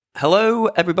Hello,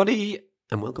 everybody,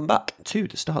 and welcome back to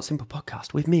the Start Simple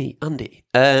podcast with me, Andy.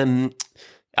 That's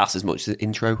as much as the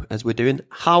intro as we're doing.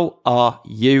 How are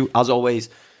you? As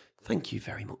always, thank you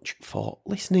very much for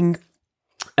listening.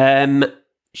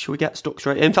 Shall we get stuck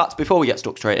straight in? In fact, before we get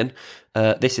stuck straight in,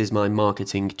 this is my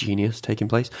marketing genius taking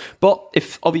place. But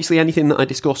if obviously anything that I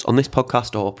discuss on this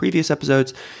podcast or previous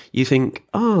episodes, you think,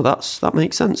 that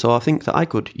makes sense, or I think that I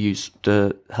could use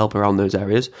the help around those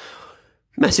areas,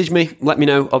 message me, let me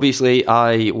know. Obviously,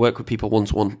 I work with people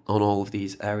one-to-one on all of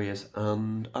these areas,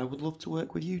 and I would love to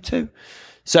work with you too.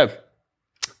 So,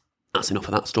 that's enough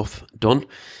of that stuff done.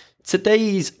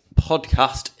 Today's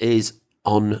podcast is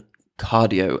on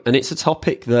cardio, and it's a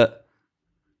topic that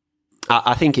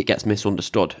I think it gets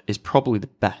misunderstood, is probably the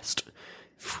best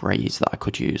phrase that I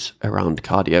could use around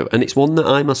cardio, and it's one that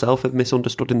I myself have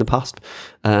misunderstood in the past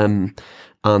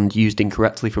and used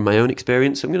incorrectly from my own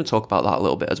experience. So I'm going to talk about that a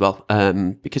little bit as well,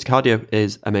 because cardio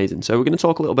is amazing. So we're going to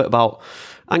talk a little bit about,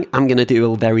 I'm going to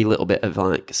do a very little bit of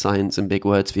like science and big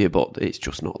words for you, but it's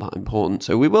just not that important.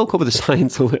 So we will cover the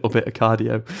science a little bit of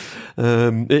cardio.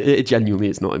 It genuinely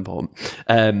is not important.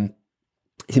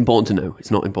 It's important to know.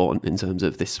 It's not important in terms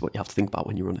of this is what you have to think about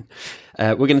when you're running.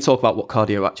 We're going to talk about what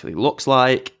cardio actually looks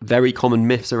like, very common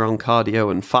myths around cardio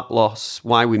and fat loss,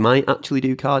 why we might actually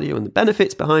do cardio and the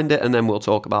benefits behind it, and then we'll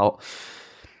talk about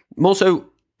more so,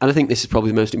 and I think this is probably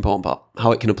the most important part,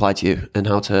 how it can apply to you and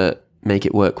how to make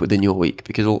it work within your week,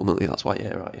 because ultimately that's why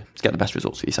you're here, aren't you? To get the best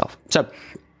results for yourself. So,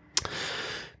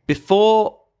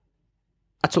 before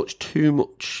I touch too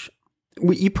much,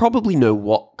 you probably know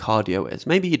what cardio is.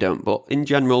 Maybe you don't, but in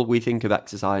general, we think of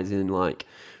exercise in like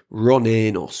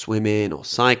running or swimming or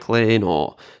cycling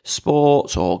or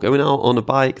sports or going out on a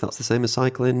bike. That's the same as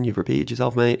cycling. You've repeated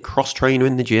yourself, mate. Cross trainer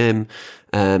in the gym,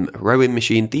 rowing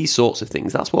machine, these sorts of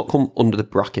things. That's what come under the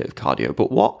bracket of cardio.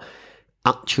 But what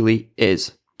actually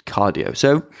is cardio?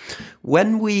 So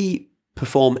when we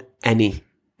perform any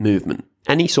movement,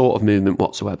 any sort of movement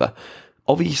whatsoever,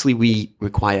 obviously, we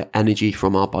require energy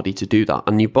from our body to do that.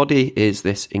 And your body is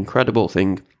this incredible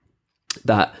thing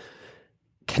that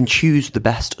can choose the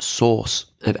best source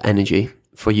of energy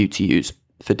for you to use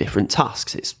for different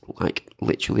tasks. It's like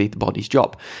literally the body's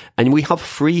job. And we have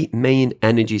three main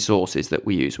energy sources that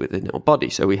we use within our body.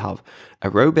 So we have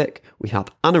aerobic, we have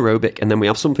anaerobic, and then we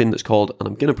have something that's called, and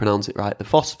I'm going to pronounce it right, the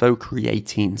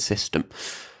phosphocreatine system.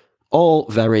 All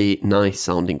very nice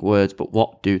sounding words, but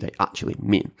what do they actually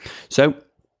mean? So,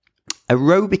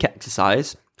 aerobic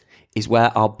exercise is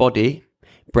where our body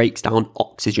breaks down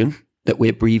oxygen that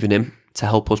we're breathing in to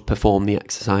help us perform the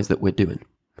exercise that we're doing.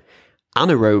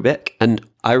 Anaerobic, and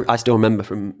I still remember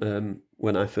from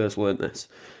when I first learned this,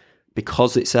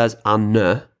 because it says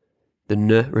ana, the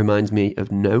n reminds me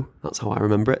of no. That's how I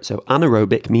remember it. So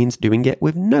anaerobic means doing it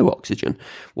with no oxygen.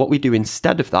 What we do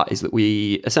instead of that is that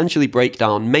we essentially break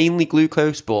down mainly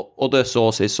glucose, but other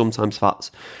sources, sometimes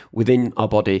fats, within our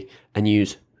body and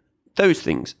use those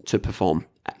things to perform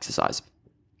exercise.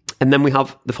 And then we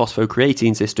have the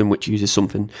phosphocreatine system, which uses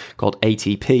something called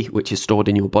ATP, which is stored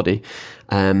in your body,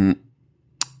 and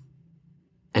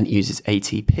it uses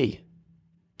ATP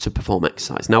to perform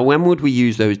exercise. Now, when would we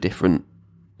use those different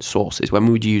sources? When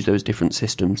would you use those different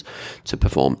systems to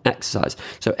perform exercise?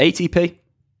 So ATP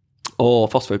or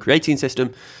phosphocreatine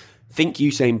system, think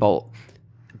Usain Bolt.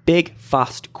 Big,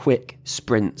 fast, quick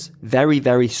sprints, very,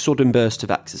 very sudden bursts of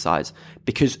exercise,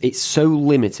 because it's so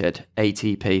limited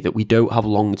ATP that we don't have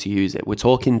long to use it. We're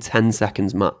talking 10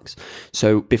 seconds max.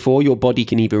 So before your body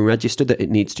can even register that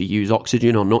it needs to use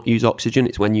oxygen or not use oxygen,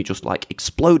 it's when you just like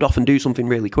explode off and do something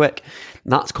really quick.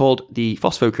 That's called the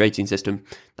phosphocreatine system.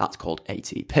 That's called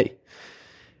ATP.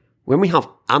 When we have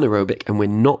anaerobic and we're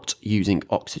not using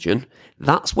oxygen,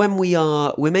 that's when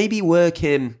we're maybe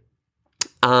working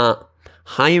at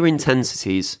higher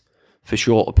intensities for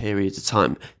shorter periods of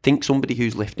time. Think somebody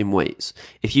who's lifting weights.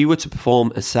 If you were to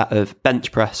perform a set of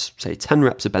bench press, say 10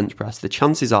 reps of bench press, the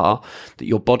chances are that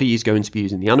your body is going to be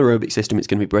using the anaerobic system. It's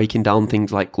going to be breaking down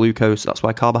things like glucose. That's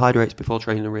why carbohydrates before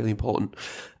training are really important.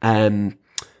 And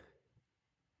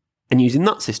using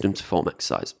that system to perform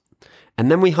exercise. And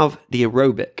then we have the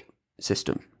aerobic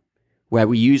system, where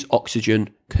we use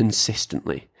oxygen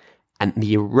consistently. And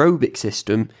the aerobic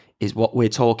system is what we're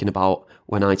talking about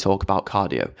when I talk about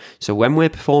cardio. So when we're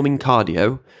performing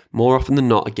cardio, more often than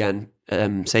not, again,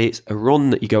 say it's a run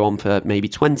that you go on for maybe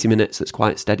 20 minutes, that's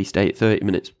quite steady state, 30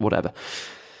 minutes, whatever.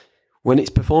 When it's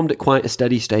performed at quite a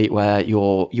steady state where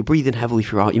you're breathing heavily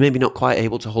throughout, you're maybe not quite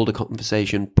able to hold a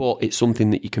conversation, but it's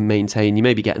something that you can maintain, you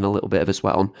may be getting a little bit of a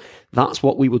sweat on. That's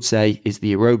what we would say is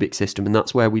the aerobic system, and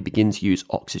that's where we begin to use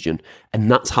oxygen.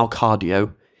 And that's how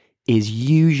cardio is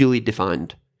usually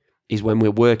defined is when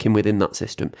we're working within that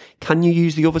system. Can you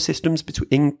use the other systems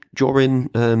during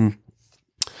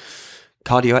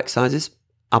cardio exercises?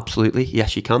 Absolutely,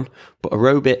 yes you can. But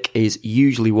aerobic is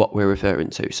usually what we're referring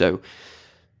to. So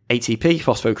ATP,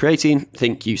 phosphocreatine,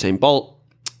 think Usain Bolt.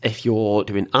 If you're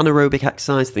doing anaerobic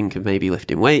exercise, think of maybe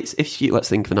lifting weights. Let's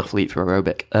think of an athlete for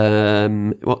aerobic.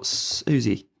 Who's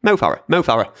he? Mo Farah. Mo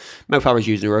Farah's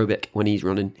using aerobic when he's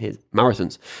running his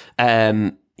marathons.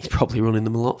 He's probably running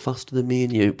them a lot faster than me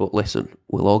and you, but listen,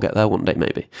 we'll all get there one day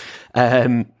maybe.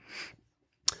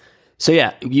 So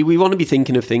yeah, we want to be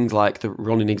thinking of things like the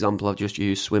running example I've just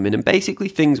used, swimming, and basically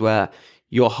things where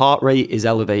your heart rate is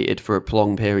elevated for a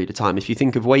prolonged period of time. If you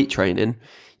think of weight training,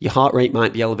 your heart rate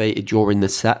might be elevated during the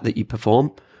set that you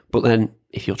perform, but then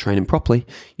if you're training properly,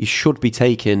 you should be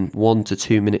taking 1 to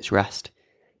 2 minutes rest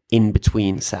in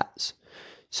between sets.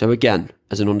 So again,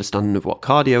 as an understanding of what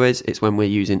cardio is, it's when we're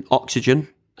using oxygen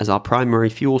as our primary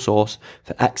fuel source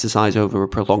for exercise over a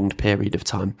prolonged period of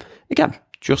time. Again,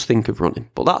 just think of running,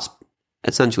 but that's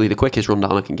essentially the quickest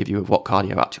rundown I can give you of what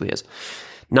cardio actually is.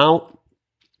 Now,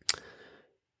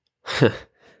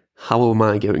 how am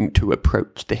I going to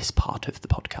approach this part of the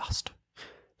podcast?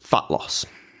 Fat loss.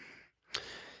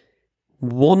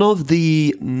 One of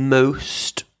the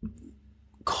most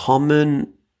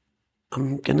common,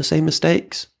 I'm going to say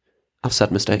mistakes. I've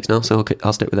said mistakes now, so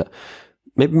I'll stick with it.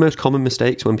 Maybe most common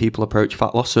mistakes when people approach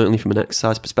fat loss, certainly from an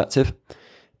exercise perspective,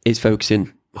 is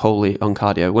focusing wholly on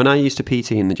cardio. When I used to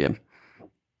PT in the gym,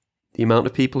 the amount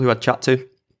of people who I'd chat to,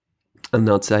 and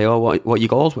they'd say, oh, what are your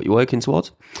goals? What are you working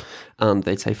towards? And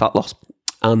they'd say fat loss.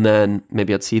 And then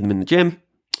maybe I'd see them in the gym,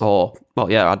 or,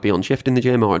 I'd be on shift in the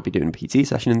gym, or I'd be doing a PT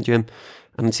session in the gym,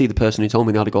 and I'd see the person who told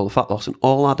me they had a goal of fat loss, and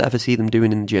all I'd ever see them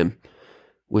doing in the gym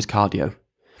was cardio.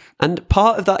 And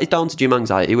part of that is down to gym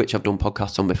anxiety, which I've done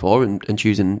podcasts on before, and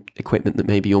choosing equipment that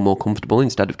maybe you're more comfortable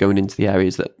instead of going into the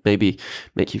areas that maybe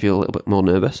make you feel a little bit more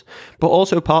nervous. But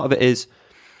also part of it is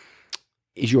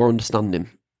your understanding.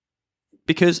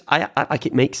 Because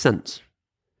it makes sense.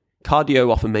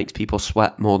 Cardio often makes people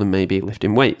sweat more than maybe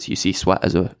lifting weights. You see sweat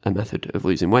as a method of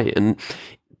losing weight. And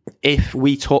if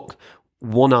we took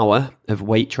 1 hour of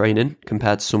weight training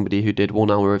compared to somebody who did 1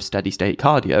 hour of steady state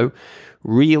cardio,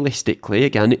 realistically,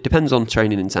 again, it depends on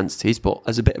training intensities, but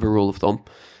as a bit of a rule of thumb,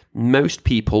 most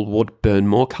people would burn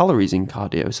more calories in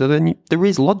cardio. So then there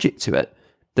is logic to it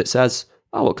that says,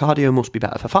 oh, well, cardio must be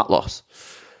better for fat loss.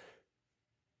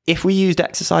 If we used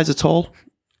exercise at all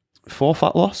for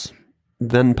fat loss,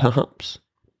 then perhaps.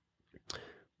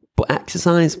 But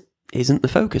exercise isn't the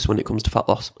focus when it comes to fat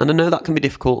loss. And I know that can be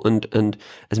difficult, and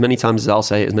as many times as I'll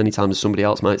say it, as many times as somebody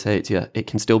else might say it to you, it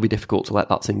can still be difficult to let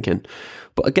that sink in.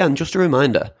 But again, just a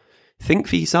reminder, think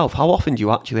for yourself, how often do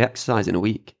you actually exercise in a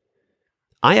week?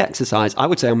 I exercise, I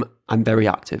would say I'm very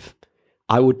active.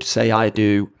 I would say I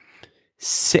do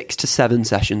 6 to 7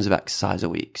 sessions of exercise a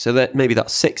week. So that maybe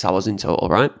that's 6 hours in total,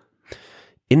 right?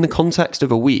 In the context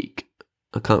of a week,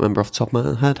 I can't remember off the top of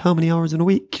my head how many hours in a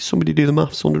week. Somebody do the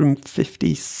maths,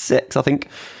 156, I think.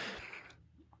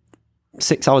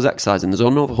 6 hours exercising, there's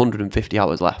another 150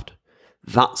 hours left.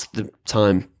 That's the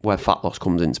time where fat loss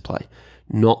comes into play,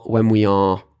 not when we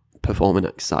are performing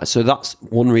exercise. So that's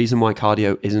one reason why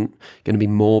cardio isn't going to be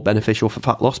more beneficial for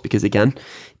fat loss, because again,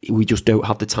 we just don't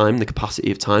have the time, the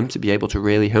capacity of time to be able to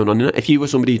really hone on it. If you were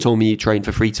somebody who told me you train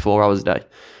for 3 to 4 hours a day,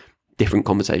 different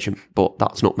conversation, but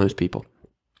that's not most people.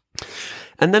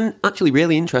 And then actually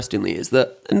really interestingly is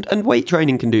that, and weight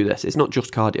training can do this, it's not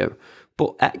just cardio,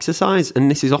 but exercise,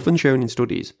 and this is often shown in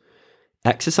studies,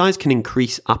 exercise can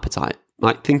increase appetite.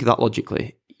 Like, think of that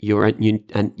logically. You're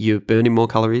burning more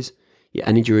calories, your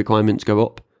energy requirements go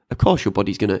up. Of course, your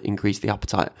body's going to increase the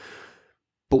appetite.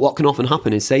 But what can often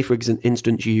happen is, say for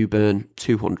instance, you burn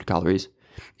 200 calories.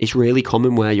 It's really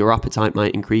common where your appetite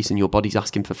might increase and your body's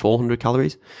asking for 400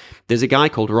 calories. There's a guy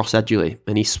called Ross Edgley,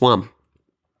 and he swam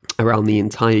around the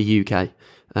entire UK.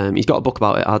 He's got a book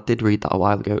about it. I did read that a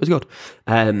while ago. It was good.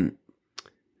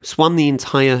 Swam the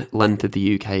entire length of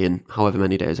the UK in however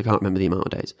many days. I can't remember the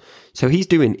amount of days. So he's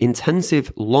doing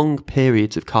intensive, long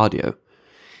periods of cardio.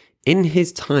 In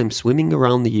his time swimming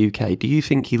around the UK, do you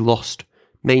think he lost,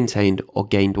 maintained, or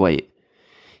gained weight?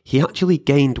 He actually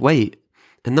gained weight.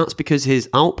 And that's because his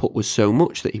output was so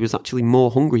much that he was actually more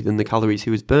hungry than the calories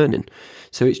he was burning.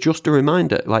 So it's just a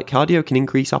reminder, like, cardio can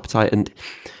increase appetite. And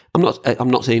I'm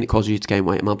not saying it causes you to gain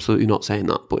weight. I'm absolutely not saying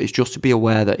that. But it's just to be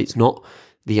aware that it's not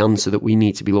the answer that we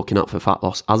need to be looking at for fat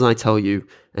loss. As I tell you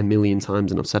a million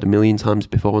times, and I've said a million times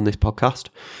before on this podcast,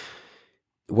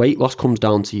 weight loss comes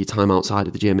down to your time outside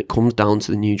of the gym. It comes down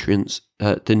to the nutrients,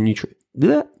 comes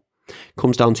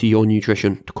down to your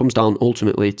nutrition. It comes down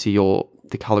ultimately to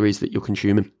the calories that you're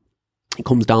consuming. It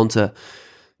comes down to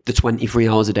the 23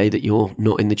 hours a day that you're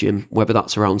not in the gym, whether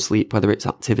that's around sleep, whether it's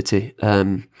activity.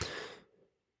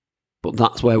 But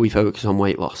that's where we focus on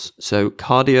weight loss. So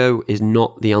cardio is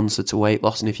not the answer to weight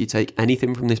loss. And if you take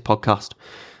anything from this podcast,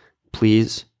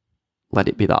 please let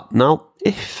it be that. Now,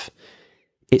 if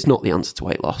it's not the answer to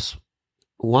weight loss,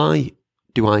 why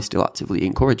do I still actively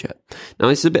encourage it? Now,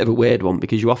 this is a bit of a weird one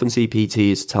because you often see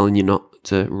PTs telling you not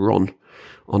to run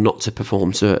or not to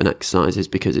perform certain exercises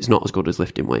because it's not as good as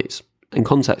lifting weights. And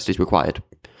context is required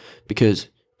because,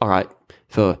 all right,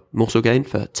 for muscle gain,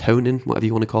 for toning, whatever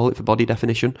you want to call it, for body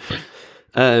definition,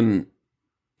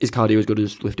 is cardio as good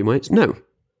as lifting weights? No.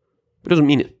 But it doesn't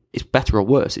mean it's better or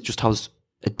worse. It just has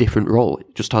a different role.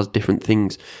 It just has different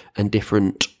things and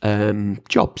different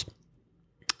jobs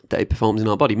that it performs in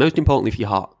our body. Most importantly for your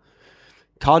heart.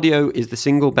 Cardio is the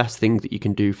single best thing that you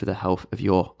can do for the health of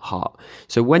your heart.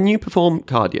 So when you perform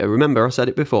cardio, remember I said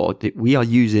it before, that we are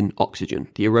using oxygen,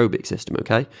 the aerobic system,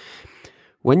 okay?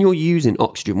 When you're using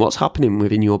oxygen, what's happening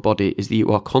within your body is that you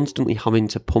are constantly having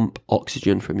to pump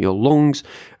oxygen from your lungs,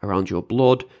 around your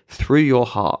blood, through your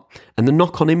heart. And the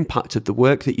knock-on impact of the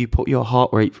work that you put your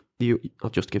heart rate,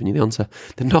 I've just given you the answer,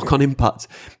 the knock-on impact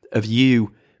of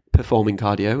you performing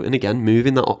cardio, and again,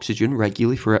 moving that oxygen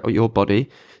regularly throughout your body,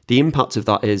 the impact of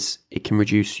that is it can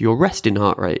reduce your resting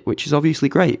heart rate, which is obviously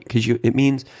great because it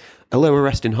means a lower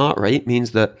resting heart rate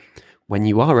means that when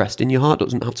you are resting, your heart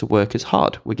doesn't have to work as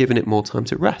hard. We're giving it more time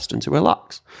to rest and to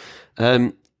relax.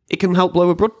 It can help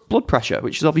lower blood pressure,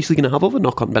 which is obviously going to have other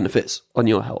knock-on benefits on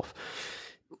your health.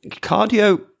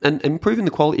 Cardio and improving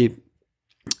the quality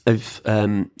of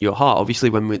your heart, obviously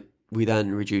when we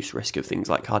then reduce risk of things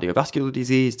like cardiovascular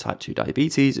disease, type 2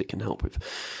 diabetes. It can help with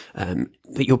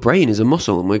that your brain is a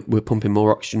muscle and we're pumping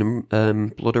more oxygen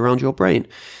and blood around your brain.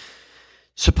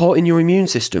 Supporting your immune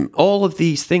system. All of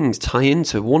these things tie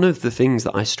into one of the things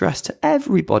that I stress to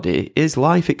everybody is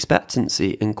life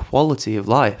expectancy and quality of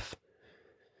life.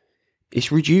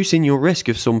 It's reducing your risk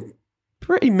of some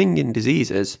pretty minging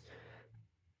diseases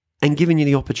and giving you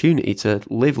the opportunity to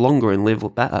live longer and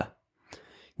live better.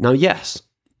 Now, yes,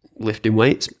 lifting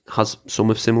weights has some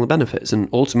of similar benefits, and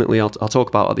ultimately I'll talk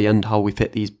about at the end how we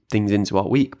fit these things into our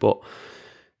week, but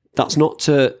that's not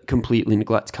to completely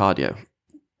neglect cardio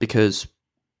because,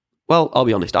 well, I'll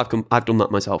be honest, I've done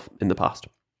that myself in the past.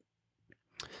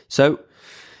 So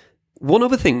one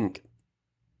other thing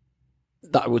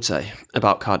that I would say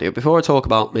about cardio, before I talk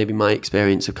about maybe my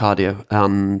experience of cardio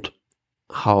and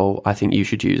how I think you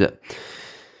should use it,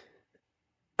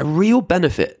 a real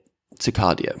benefit to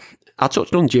cardio. I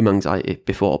touched on gym anxiety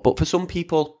before, but for some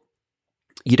people,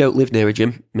 you don't live near a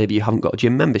gym. Maybe you haven't got a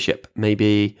gym membership.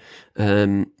 Maybe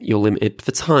you're limited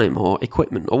for time or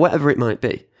equipment or whatever it might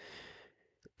be.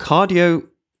 Cardio,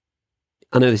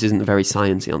 I know this isn't a very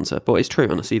sciencey answer, but it's true,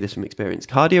 and I see this from experience.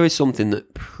 Cardio is something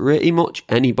that pretty much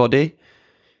anybody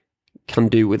can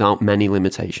do without many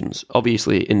limitations.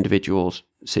 Obviously, individuals'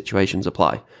 situations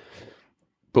apply.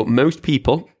 But most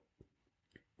people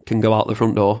can go out the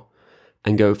front door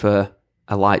and go for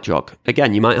a light jog.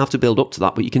 Again, you might have to build up to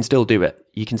that, but you can still do it.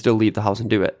 You can still leave the house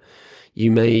and do it.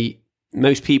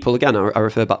 Most people, again, I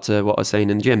refer back to what I was saying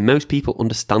in the gym, most people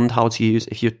understand how to use,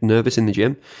 if you're nervous in the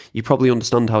gym, you probably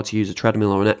understand how to use a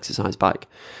treadmill or an exercise bike.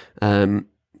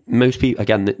 Most people,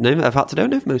 again, in fact, I don't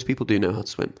know if most people do know how to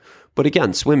swim. But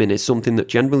again, swimming is something that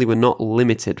generally we're not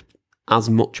limited as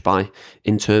much by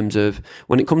in terms of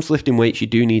when it comes to lifting weights, you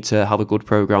do need to have a good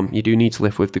program. You do need to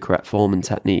lift with the correct form and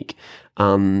technique.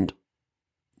 And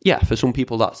yeah, for some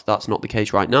people, that's not the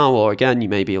case right now. Or again, you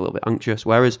may be a little bit anxious.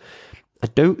 Whereas I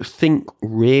don't think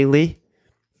really,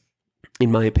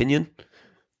 in my opinion,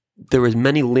 there are as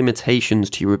many limitations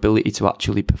to your ability to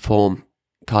actually perform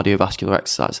cardiovascular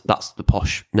exercise. That's the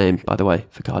posh name, by the way,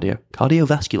 for cardio.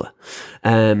 Cardiovascular.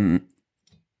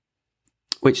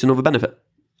 Which is another benefit.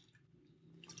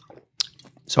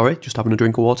 Sorry, just having a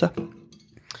drink of water.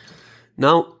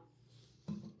 Now,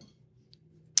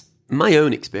 my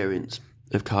own experience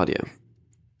of cardio.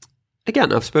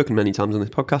 Again, I've spoken many times on this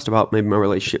podcast about maybe my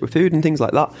relationship with food and things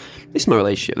like that. This is my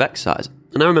relationship with exercise.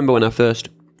 And I remember when I first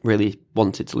really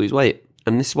wanted to lose weight.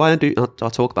 And this is why I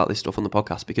talk about this stuff on the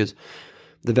podcast, because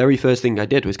the very first thing I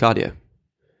did was cardio.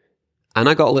 And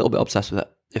I got a little bit obsessed with it,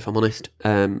 if I'm honest.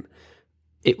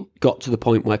 It got to the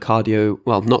point where cardio,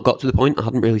 well, not got to the point, I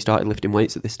hadn't really started lifting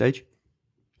weights at this stage.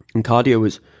 And cardio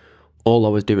was all I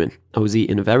was doing. I was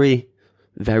eating a very,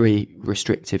 very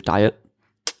restrictive diet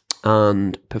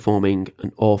and performing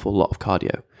an awful lot of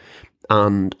cardio.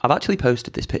 And I've actually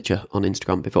posted this picture on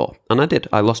Instagram before. And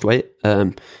I lost weight.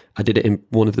 I did it in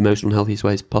one of the most unhealthiest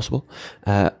ways possible.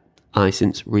 I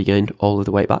since regained all of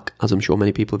the weight back, as I'm sure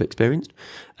many people have experienced.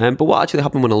 But what actually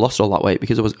happened when I lost all that weight,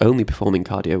 because I was only performing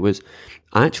cardio, was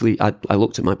I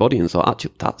looked at my body and thought,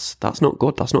 actually, that's not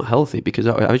good, that's not healthy, because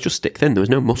I was just stick thin, there was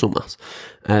no muscle mass.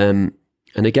 And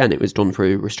again, it was done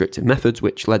through restrictive methods,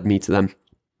 which led me to then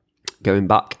going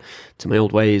back to my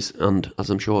old ways, and as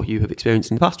I'm sure you have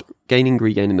experienced in the past,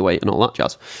 regaining the weight and all that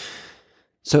jazz.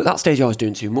 So at that stage, I was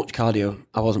doing too much cardio.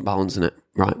 I wasn't balancing it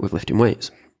right with lifting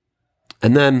weights.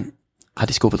 And then I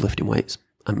discovered lifting weights,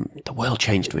 and the world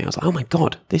changed for me. I was like, oh my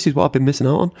God, this is what I've been missing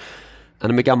out on.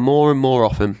 And I began more and more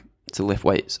often to lift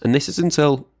weights. And this is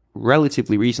until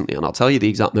relatively recently, and I'll tell you the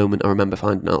exact moment I remember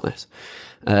finding out this.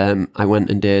 I went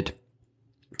and did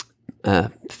a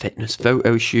fitness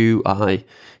photo shoot. I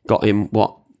got in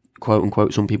what, quote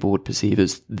unquote, some people would perceive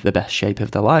as the best shape of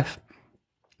their life.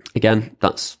 Again,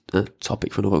 that's a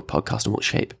topic for another podcast on what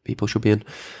shape people should be in.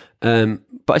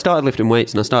 But I started lifting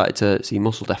weights, and I started to see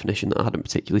muscle definition that I hadn't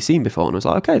particularly seen before. And I was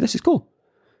like, okay, this is cool.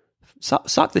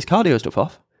 Sack this cardio stuff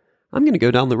off. I'm going to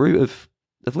go down the route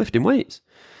of lifting weights.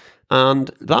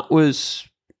 And that was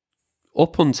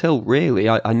up until really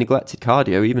I neglected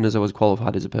cardio, even as I was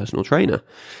qualified as a personal trainer.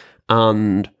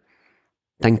 And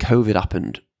then COVID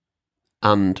happened.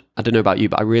 And I don't know about you,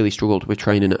 but I really struggled with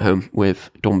training at home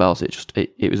with dumbbells.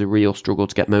 It was a real struggle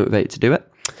to get motivated to do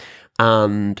it.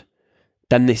 And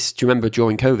then do you remember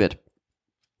during COVID,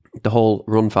 the whole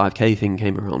Run 5K thing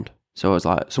came around. So I was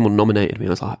like, someone nominated me. I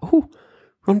was like, oh,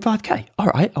 Run 5K. All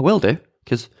right, I will do.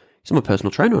 Because I'm a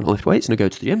personal trainer and I lift weights and I go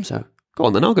to the gym. So go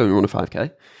on then, I'll go and run a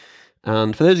 5K.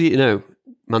 And for those of you who know,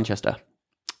 Manchester,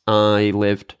 I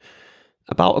lived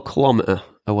about 1 kilometre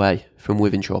away from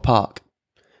Wythenshawe Park.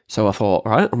 So I thought,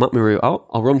 right, I'll map my route out.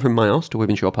 I'll run from my house to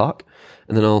Wythenshawe Park,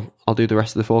 and then I'll do the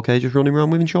rest of the 4K just running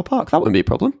around Wythenshawe Park. That wouldn't be a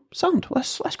problem. Sound.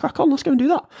 Let's crack on. Let's go and do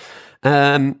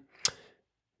that.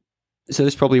 So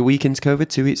there's probably a week into COVID,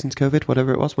 2 weeks into COVID,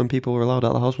 whatever it was, when people were allowed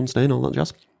out of the house one day and all that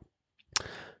jazz.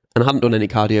 And I hadn't done any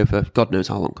cardio for God knows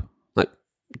how long. Like,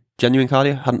 genuine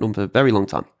cardio, hadn't done for a very long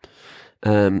time.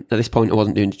 At this point, I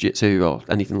wasn't doing jiu-jitsu or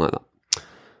anything like that.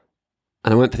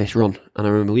 And I went for this run, and I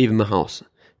remember leaving my house,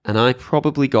 and I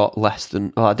probably got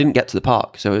I didn't get to the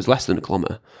park, so it was less than 1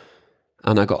 kilometre,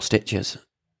 and I got stitches.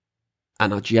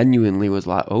 And I genuinely was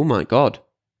like, oh my God,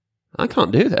 I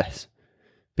can't do this.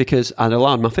 Because I'd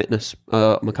allowed my fitness,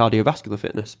 my cardiovascular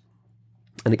fitness.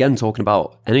 And again, talking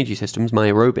about energy systems,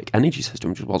 my aerobic energy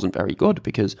system just wasn't very good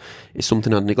because it's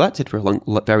something I'd neglected for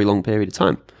a very long period of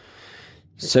time.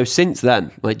 So since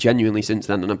then, like genuinely since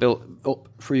then, and I built up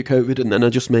through COVID, and then I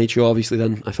just made sure, obviously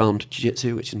then I found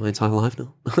jiu-jitsu, which is my entire life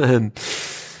now.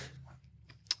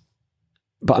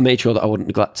 But I made sure that I wouldn't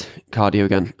neglect cardio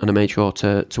again, and I made sure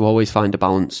to always find a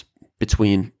balance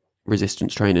between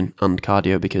resistance training and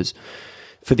cardio, because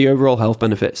for the overall health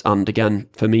benefits, and again,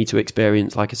 for me to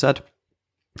experience, like I said,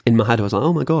 in my head I was like,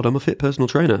 oh my God, I'm a fit personal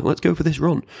trainer, let's go for this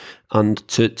run. And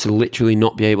to literally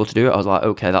not be able to do it, I was like,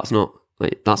 okay, that's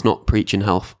not preaching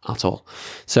health at all.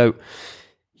 So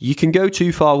you can go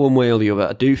too far one way or the other.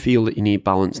 I do feel that you need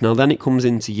balance. Now then it comes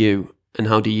into you, and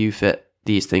how do you fit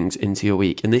these things into your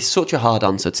week? And this is such a hard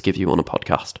answer to give you on a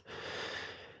podcast.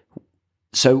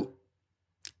 So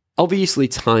obviously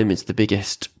time is the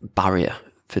biggest barrier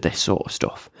for this sort of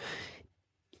stuff.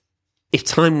 If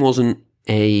time wasn't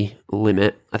a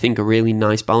limit, I think a really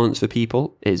nice balance for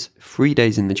people is 3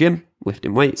 days in the gym,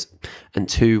 lifting weights, and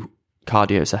 2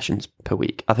 cardio sessions per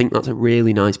week. I think that's a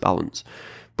really nice balance.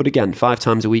 But again, 5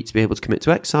 times a week to be able to commit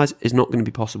to exercise is not going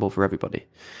to be possible for everybody.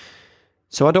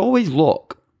 So I'd always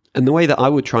look, and the way that I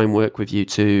would try and work with you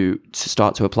to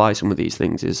start to apply some of these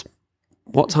things is,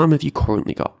 what time have you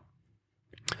currently got?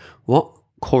 What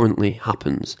currently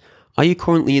happens? Are you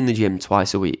currently in the gym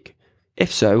twice a week?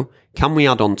 If so, can we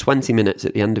add on 20 minutes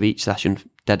at the end of each session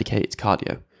dedicated to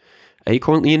cardio? Are you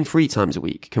currently in 3 times a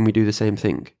week? Can we do the same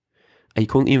thing? Are you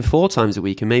currently in 4 times a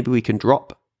week? And maybe we can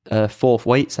drop a 4th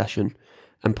weight session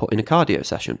and put in a cardio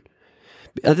session.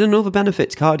 And another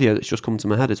benefit to cardio that's just come to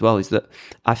my head as well is that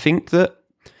I think that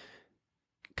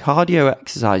cardio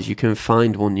exercise, you can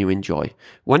find one you enjoy.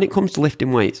 When it comes to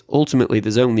lifting weights, ultimately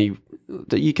there's only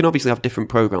that you can obviously have different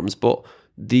programs, but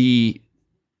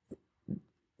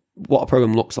what a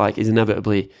program looks like is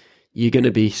inevitably you're going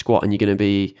to be squatting, you're going to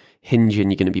be hinging,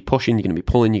 you're going to be pushing, you're going to be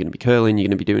pulling, you're going to be curling, you're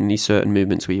going to be doing these certain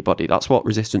movements with your body. That's what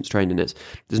resistance training is.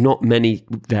 There's not many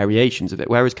variations of it.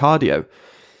 Whereas cardio,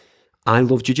 I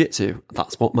love jiu-jitsu.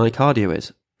 That's what my cardio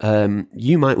is.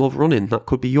 You might love running. That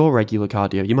could be your regular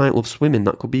cardio. You might love swimming.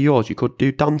 That could be yours. You could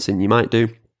do dancing. You might do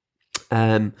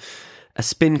a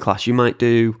spin class. You might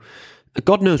do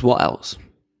God knows what else.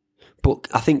 But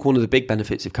I think one of the big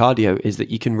benefits of cardio is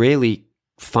that you can really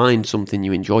find something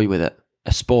you enjoy with it.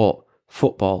 A sport,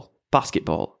 football,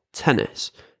 basketball,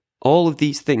 tennis, all of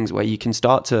these things where you can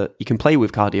play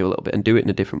with cardio a little bit and do it in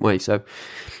a different way. So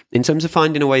in terms of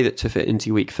finding a way to fit into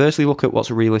your week, firstly, look at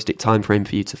what's a realistic time frame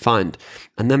for you to find,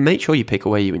 and then make sure you pick a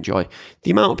way you enjoy.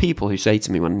 The amount of people who say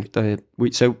to me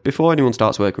so before anyone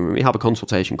starts working with me, we have a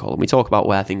consultation call and we talk about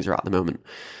where things are at the moment.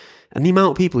 And the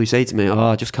amount of people who say to me,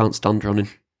 I just can't stand running.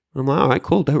 I'm like, all right,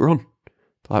 cool, don't run.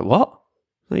 Like, what?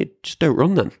 Like, just don't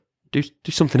run then. Do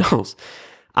something else.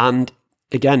 And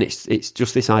again, it's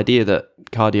just this idea that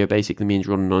cardio basically means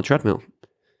running on a treadmill.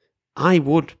 I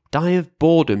would die of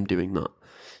boredom doing that.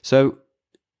 So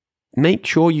make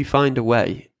sure you find a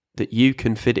way that you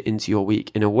can fit it into your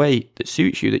week in a way that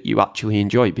suits you, that you actually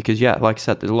enjoy. Because yeah, like I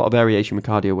said, there's a lot of variation with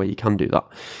cardio where you can do that.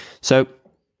 So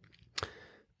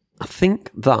I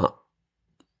think that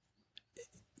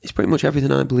is pretty much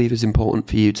everything I believe is important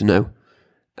for you to know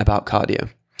about cardio.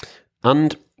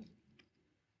 And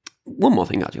one more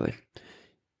thing, actually.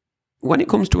 When it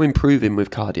comes to improving with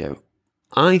cardio,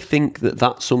 I think that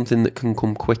that's something that can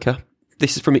come quicker.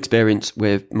 This is from experience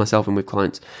with myself and with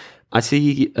clients. I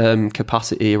see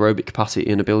aerobic capacity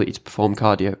and ability to perform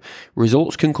cardio.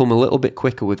 Results can come a little bit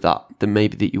quicker with that than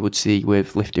maybe that you would see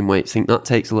with lifting weights. I think that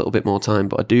takes a little bit more time,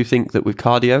 but I do think that with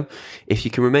cardio, if you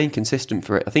can remain consistent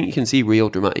for it, I think you can see real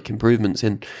dramatic improvements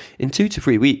in 2 to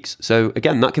 3 weeks. So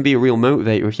again, that can be a real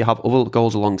motivator if you have other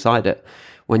goals alongside it.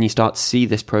 When you start to see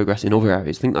this progress in other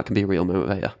areas, I think that can be a real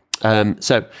motivator.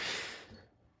 So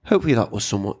hopefully that was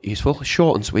somewhat useful.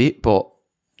 Short and sweet, but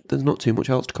there's not too much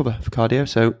else to cover for cardio.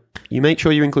 So you make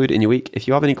sure you include it in your week. If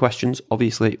you have any questions,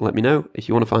 obviously let me know. If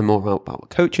you want to find more out about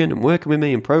coaching and working with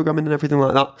me and programming and everything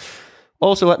like that,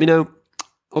 also let me know.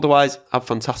 Otherwise, have a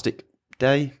fantastic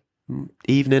day,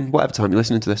 evening, whatever time you're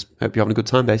listening to this. Hope you're having a good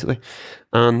time, basically.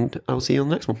 And I'll see you on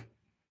the next one.